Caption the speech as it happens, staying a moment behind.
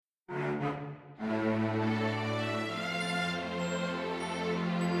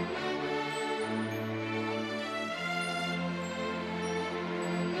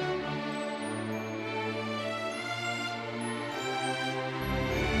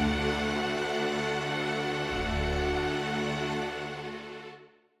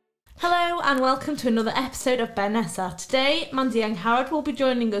and welcome to another episode of Benessa. Today, Mandy Young-Harrod will be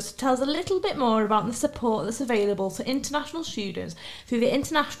joining us to tell us a little bit more about the support that's available to international students through the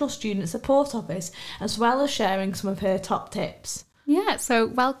International Student Support Office, as well as sharing some of her top tips. Yeah, so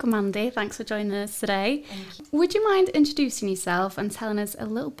welcome Mandy, thanks for joining us today. Thank you. Would you mind introducing yourself and telling us a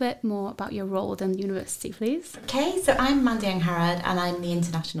little bit more about your role within the university, please? Okay, so I'm Mandy Young-Harrod and I'm the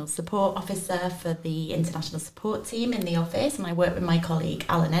International Support Officer for the International Support Team in the office, and I work with my colleague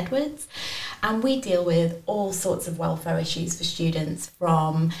Alan Edwards, and we deal with all sorts of welfare issues for students,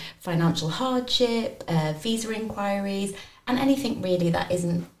 from financial hardship, visa inquiries, and anything really that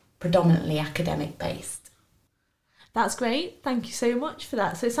isn't predominantly academic based. That's great. Thank you so much for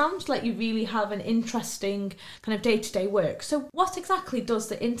that. So it sounds like you really have an interesting kind of day-to-day work. So what exactly does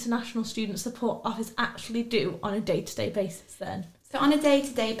the International Student Support Office actually do on a day-to-day basis then? So on a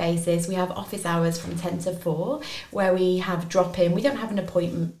day-to-day basis, we have office hours from 10 to 4 where we have drop-in. We don't have an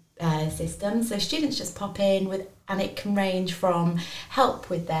appointment system, so students just pop in and it can range from help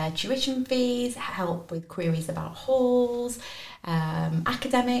with their tuition fees, help with queries about halls,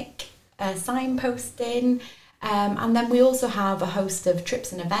 academic signposting. And then we also have a host of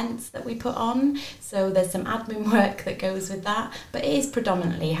trips and events that we put on. So there's some admin work that goes with that, but it is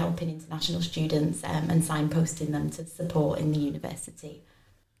predominantly helping international students and signposting them to support in the university.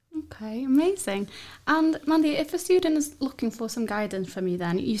 Okay, amazing. And Mandy, if a student is looking for some guidance from you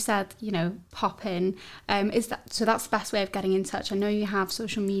then, you said, pop in. That's the best way of getting in touch? I know you have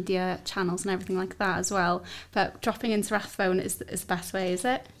social media channels and everything like that as well, but dropping into Rathbone is the best way, is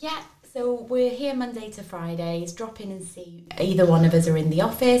it? Yeah. So we're here Monday to Fridays. Drop in and see either one of us are in the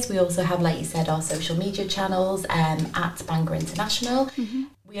office. We also have, like you said, our social media channels at Bangor International. Mm-hmm.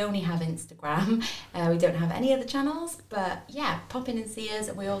 We only have Instagram. We don't have any other channels. But yeah, pop in and see us.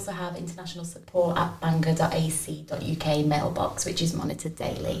 We also have international support at bangor.ac.uk mailbox, which is monitored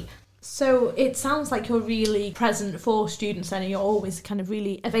daily. So it sounds like you're really present for students and you're always kind of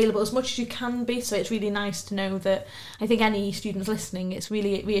really available as much as you can be. So it's really nice to know that, I think any students listening, it's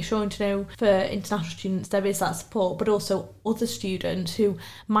really reassuring to know for international students there is that support, but also other students who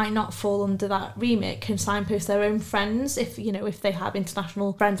might not fall under that remit can signpost their own friends if they have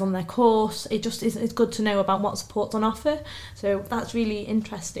international friends on their course. It just it's good to know about what support's on offer. So that's really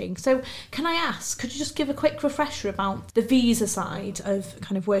interesting. So can I ask, could you just give a quick refresher about the visa side of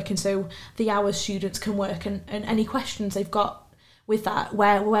kind of working? So the hours students can work and any questions they've got with that,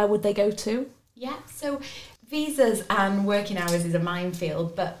 where would they go to? Yeah, so visas and working hours is a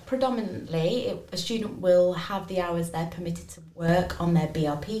minefield, but predominantly a student will have the hours they're permitted to work on their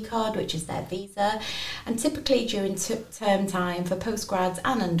BRP card, which is their visa, and typically during term time for postgrads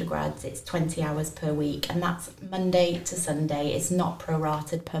and undergrads it's 20 hours per week, and that's Monday to Sunday. It's not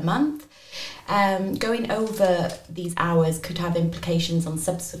prorated per month. Going over these hours could have implications on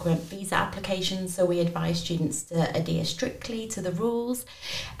subsequent visa applications, so we advise students to adhere strictly to the rules.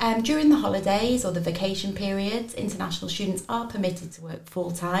 During the holidays or the vacation periods, international students are permitted to work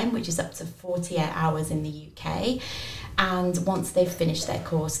full-time, which is up to 48 hours in the UK, and once they've finished their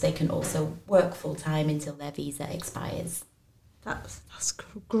course they can also work full-time until their visa expires. That's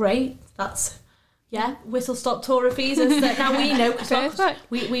great. That's whistle-stop tour of visas that now we know.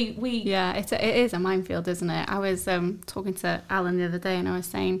 we Yeah, it is a minefield, isn't it? I was talking to Alan the other day and I was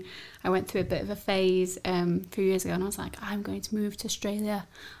saying I went through a bit of a phase a few years ago and I was like, I'm going to move to Australia.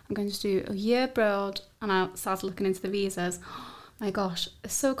 I'm going to do a year abroad, and I started looking into the visas. Oh my gosh,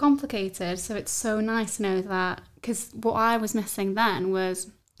 it's so complicated. So it's so nice to know that, because what I was missing then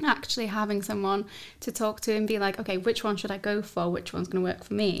was actually having someone to talk to and be like, okay, which one should I go for? Which one's going to work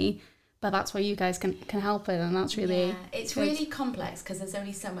for me? But that's where you guys can help it, and that's really... Yeah, it's really complex because there's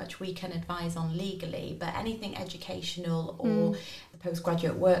only so much we can advise on legally, but anything educational or the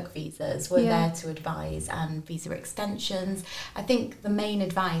postgraduate work visas, we're there to advise, and visa extensions. I think the main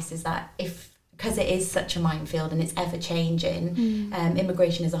advice is that because it is such a minefield and it's ever changing,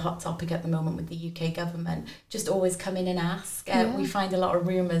 immigration is a hot topic at the moment with the UK government, just always come in and ask. We find a lot of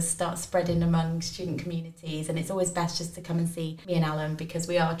rumours start spreading among student communities, and it's always best just to come and see me and Alan because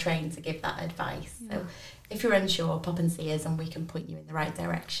we are trained to give that advice. So if you're unsure, pop and see us and we can point you in the right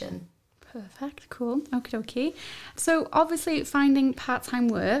direction. Perfect, cool, okie dokie. So obviously finding part-time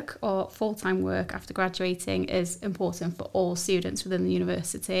work or full-time work after graduating is important for all students within the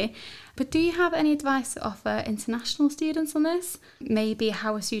university. But do you have any advice to offer international students on this? Maybe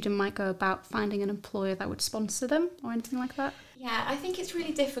how a student might go about finding an employer that would sponsor them or anything like that? Yeah, I think it's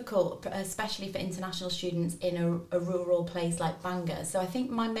really difficult, especially for international students in a rural place like Bangor. So I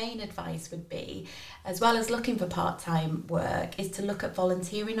think my main advice would be, as well as looking for part-time work, is to look at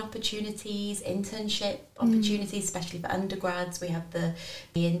volunteering opportunities, internship opportunities, especially for undergrads. We have the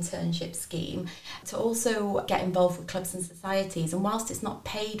internship scheme. To also get involved with clubs and societies. And whilst it's not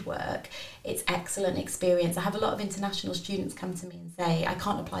paid work, it's excellent experience. I have a lot of international students come to me and say, I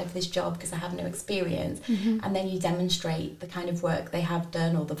can't apply for this job because I have no experience. And then you demonstrate the kind of work they have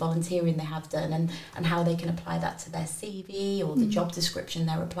done or the volunteering they have done and how they can apply that to their CV or the job description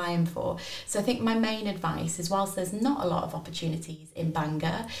they're applying for. So I think my main advice is, whilst there's not a lot of opportunities in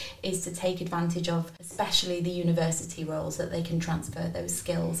Bangor, is to take advantage of especially the university roles, that they can transfer those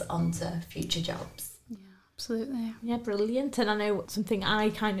skills onto future jobs. Absolutely. Yeah, brilliant. And I know something I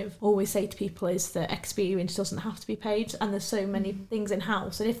kind of always say to people is that experience doesn't have to be paid, and there's so many things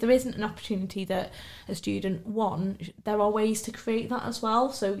in-house. And if there isn't an opportunity that a student wants, there are ways to create that as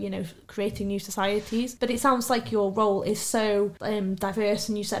well. So, you know, creating new societies. But it sounds like your role is so diverse,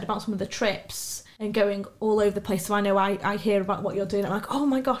 and you said about some of the trips and going all over the place. So I know I hear about what you're doing. I'm like, oh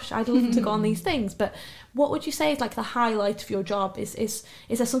my gosh, I'd love to go on these things. But what would you say is like the highlight of your job? Is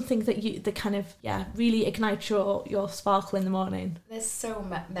there something that kind of really ignites your sparkle in the morning? There's so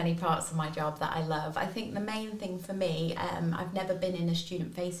many parts of my job that I love. I think the main thing for me, I've never been in a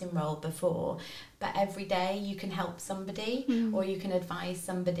student-facing role before, but every day you can help somebody or you can advise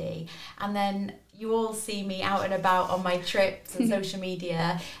somebody. And then you all see me out and about on my trips and social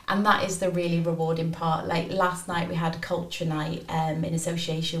media, and that is the really rewarding part. Like last night we had a culture night in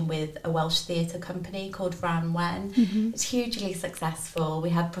association with a Welsh theatre company called Fran Wen. It's hugely successful. We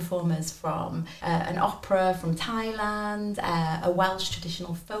had performers from an opera from Thailand, a Welsh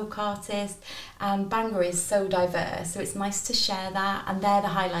traditional folk artist, and Bangor is so diverse, so it's nice to share that. And they're the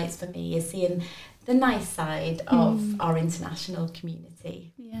highlights for me, is seeing the nice side of our international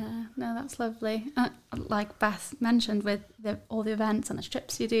community. Yeah, no, that's lovely. Like Beth mentioned, with all the events and the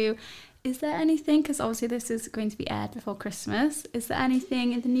trips you do, is there anything, because obviously this is going to be aired before Christmas, is there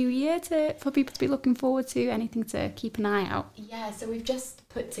anything in the new year for people to be looking forward to, anything to keep an eye out? Yeah, so we've just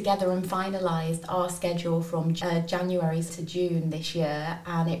put together and finalised our schedule from January to June this year,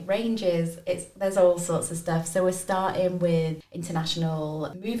 and it ranges, there's all sorts of stuff. So we're starting with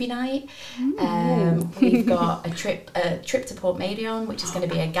International Movie Night. We've got a trip to Portmeirion, which is going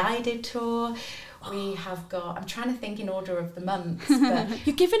to be a guided tour. We have got, I'm trying to think in order of the months, but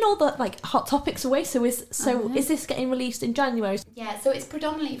you're giving all the like hot topics away, so is this getting released in January? Yeah, so it's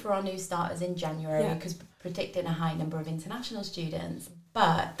predominantly for our new starters in January, because we're predicting a high number of international students,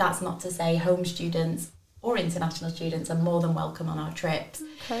 but that's not to say home students or international students are more than welcome on our trips.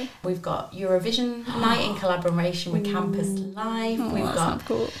 Okay. We've got Eurovision night in collaboration with Campus Live. We've got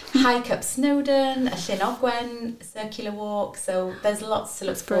cool. Hike Up Snowdon, a Llyn Ogwen circular walk, so there's lots to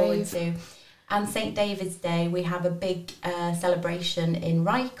look forward to. And St David's Day, we have a big celebration in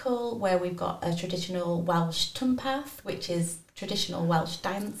Rycle, where we've got a traditional Welsh tumpath, which is traditional Welsh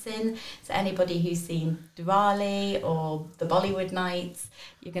dancing. So anybody who's seen Diwali or the Bollywood nights,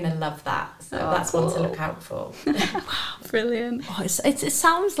 you're going to love that. So that's cool. One to look out for. Wow, brilliant. Oh, it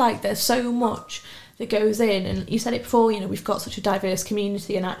sounds like there's so much that goes in, and you said it before, you know, we've got such a diverse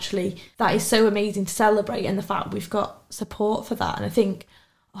community, and actually that is so amazing to celebrate, and the fact we've got support for that. And I think,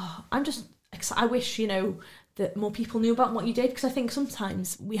 I wish, you know, that more people knew about what you did, because I think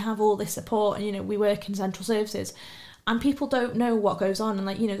sometimes we have all this support, and, you know, we work in central services and people don't know what goes on. And,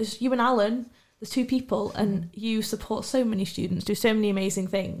 like, you know, there's you and Alan, there's two people, and you support so many students, do so many amazing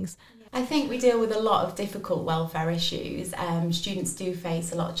things. I think we deal with a lot of difficult welfare issues. Students do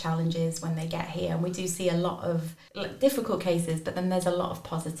face a lot of challenges when they get here, and we do see a lot of difficult cases, but then there's a lot of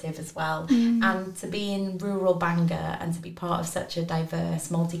positive as well. And to be in rural Bangor and to be part of such a diverse,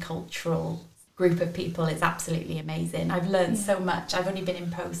 multicultural group of people is absolutely amazing. I've learned so much. I've only been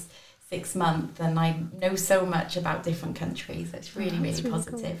in post 6 months, and I know so much about different countries. It's really, really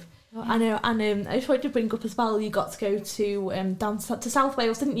positive. Cool. I know, and I just wanted to bring up as well, you got to go to down to South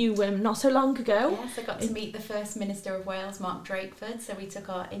Wales, didn't you, not so long ago? Yes, I got to meet the First Minister of Wales, Mark Drakeford, so we took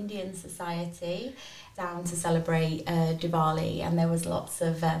our Indian Society down to celebrate Diwali, and there was lots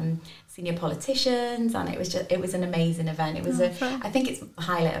of senior politicians, and it was an amazing event. It was I think it's the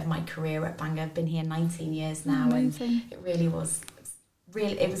highlight of my career at Bangor. I've been here 19 years now, and it really was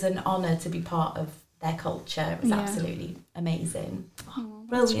it was an honour to be part of their culture. It was absolutely amazing. Oh,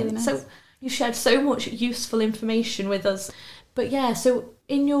 brilliant. Really nice. So you shared so much useful information with us. But yeah, so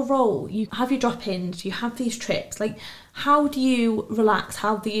in your role, you have your drop-ins, you have these trips. Like, how do you relax?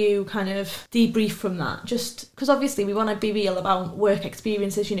 How do you kind of debrief from that? Just because obviously we want to be real about work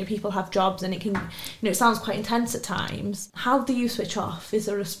experiences. People have jobs and it can, it sounds quite intense at times. How do you switch off? Is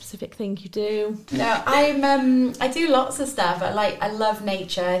there a specific thing you do? No, I do lots of stuff. I love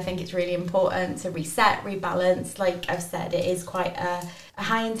nature. I think it's really important to reset, rebalance. Like I've said, it is quite a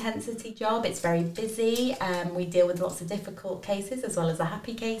high intensity job. It's very busy. We deal with lots of difficult cases as well as the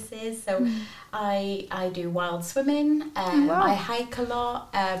happy cases. So I do wild swimming. I hike a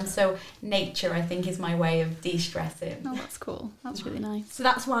lot. So nature, I think, is my way of de-stressing. Oh, that's cool. That's really nice. So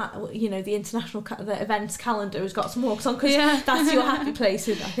that's why, the international the events calendar has got some walks on, because that's your happy place,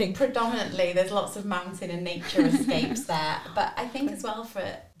 I think. Predominantly, there's lots of mountain and nature escapes there. But I think as well for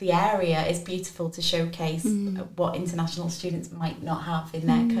the area, it's beautiful to showcase what international students might not have in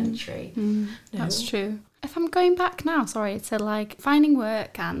their country. That's true. If I'm going back now, to like finding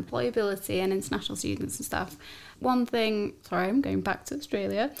work and employability and international students and stuff, one thing, I'm going back to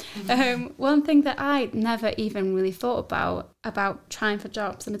Australia. One thing that I never even really thought about trying for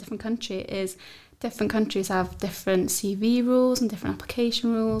jobs in a different country is different countries have different CV rules and different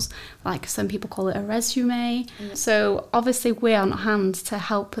application rules. Like some people call it a resume. So obviously we're on hand to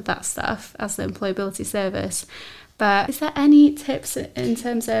help with that stuff as the employability service. But is there any tips in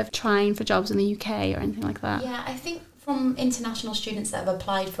terms of trying for jobs in the UK or anything like that? Yeah, I think from international students that have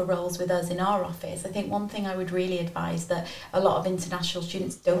applied for roles with us in our office, I think one thing I would really advise that a lot of international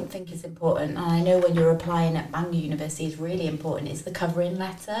students don't think is important, and I know when you're applying at Bangor University is really important, is the covering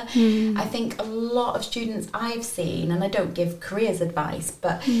letter. I think a lot of students I've seen, and I don't give careers advice,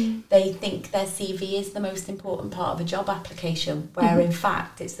 but they think their CV is the most important part of a job application, where in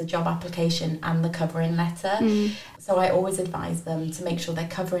fact it's the job application and the covering letter. So I always advise them to make sure their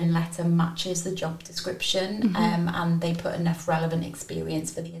covering letter matches the job description, and they put enough relevant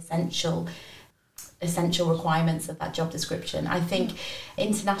experience for the essential requirements of that job description. I think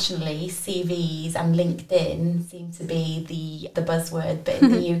internationally, CVs and LinkedIn seem to be the buzzword, but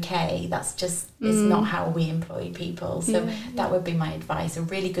in the UK, that's just is not how we employ people. So that would be my advice, a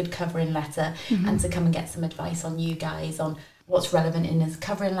really good covering letter, and to come and get some advice on you guys on what's relevant in a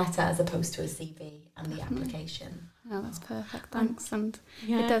covering letter as opposed to a CV and the application. Oh, that's perfect. Thanks. And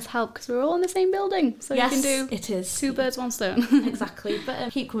it does help because we're all in the same building. So you can do it is 2 birds, 1 stone. Exactly.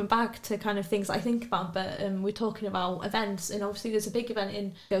 But keep coming back to kind of things I think about. But we're talking about events, and obviously there's a big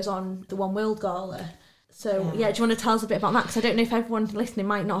event goes on, the One World Gala. So do you want to tell us a bit about that? Because I don't know if everyone listening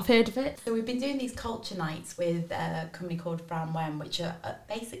might not have heard of it. So we've been doing these culture nights with a company called Brown Wen, which are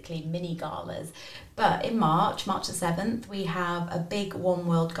basically mini galas. But in March the 7th, we have a big One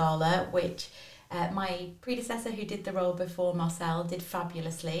World Gala, which my predecessor who did the role before, Marcel, did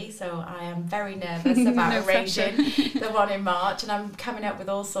fabulously. So I am very nervous about arranging the one in March, and I'm coming up with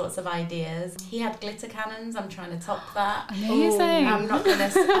all sorts of ideas. He had glitter cannons. I'm trying to top that. Amazing. I'm not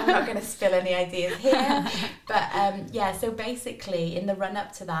gonna spill any ideas here. But so basically in the run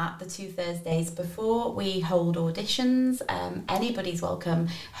up to that, the 2 Thursdays before, we hold auditions. Anybody's welcome.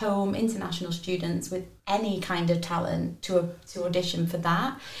 Home international students with any kind of talent to audition for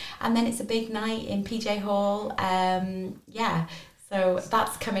that, and then it's a big night in PJ Hall. So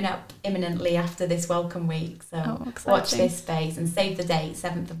that's coming up imminently after this welcome week, so watch this space and save the date,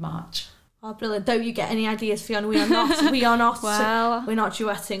 7th of March. Oh, brilliant. Don't you get any ideas, Fiona? We are not well, we're not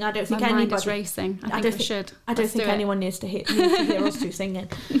duetting. I don't think my mind anybody is racing. I think we should. I don't think anyone needs to hear us two singing.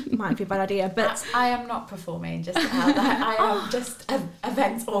 Might be a bad idea, but I am not performing, just to add that. I am just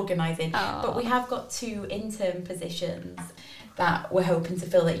events organising. But we have got 2 intern positions that we're hoping to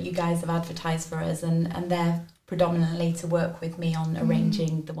fill, that you guys have advertised for us, and they're predominantly to work with me on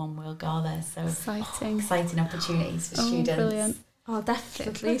arranging the One World Gala. So exciting opportunities for students. Brilliant. Oh,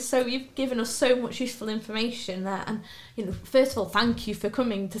 definitely. So you've given us so much useful information there, and first of all, thank you for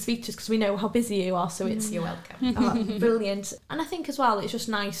coming to speak to us, because we know how busy you are. So you're welcome. Brilliant. And I think as well, it's just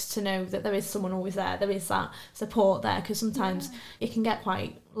nice to know that there is someone always there. There is that support there, because sometimes it can get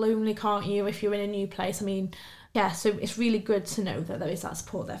quite lonely, can't you, if you're in a new place? I mean, so it's really good to know that there is that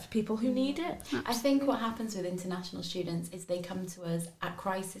support there for people who need it. Absolutely. I think what happens with international students is they come to us at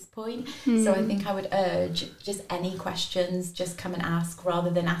crisis point. So I think I would urge, just any questions, just come and ask, rather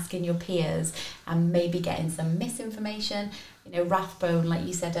than asking your peers and maybe getting some misinformation. Rathbone, like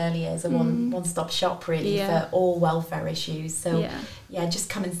you said earlier, is a one-stop shop really for all welfare issues. So just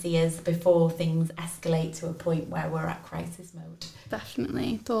come and see us before things escalate to a point where we're at crisis mode.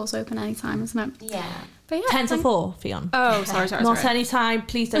 Definitely. Doors open anytime, isn't it? Yeah. But 10 to 4, Fiona. Oh, sorry. Not any time.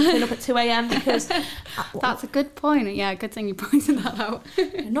 Please don't turn up at 2 a.m. because that's a good point. Yeah, good thing you pointed that out.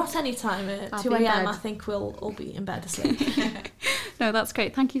 Not any time at 2 a.m. I think we'll all be in bed asleep. No, that's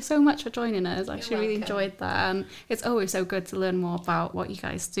great. Thank you so much for joining us. I actually really welcome. enjoyed that. And it's always so good to learn more about what you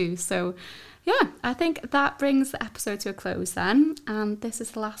guys do. So yeah, I think that brings the episode to a close then. And this is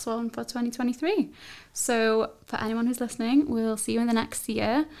the last one for 2023. So for anyone who's listening, we'll see you in the next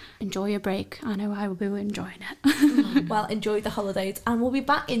year. Enjoy your break. I know I will be enjoying it. Well, enjoy the holidays, and we'll be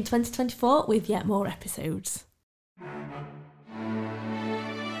back in 2024 with yet more episodes.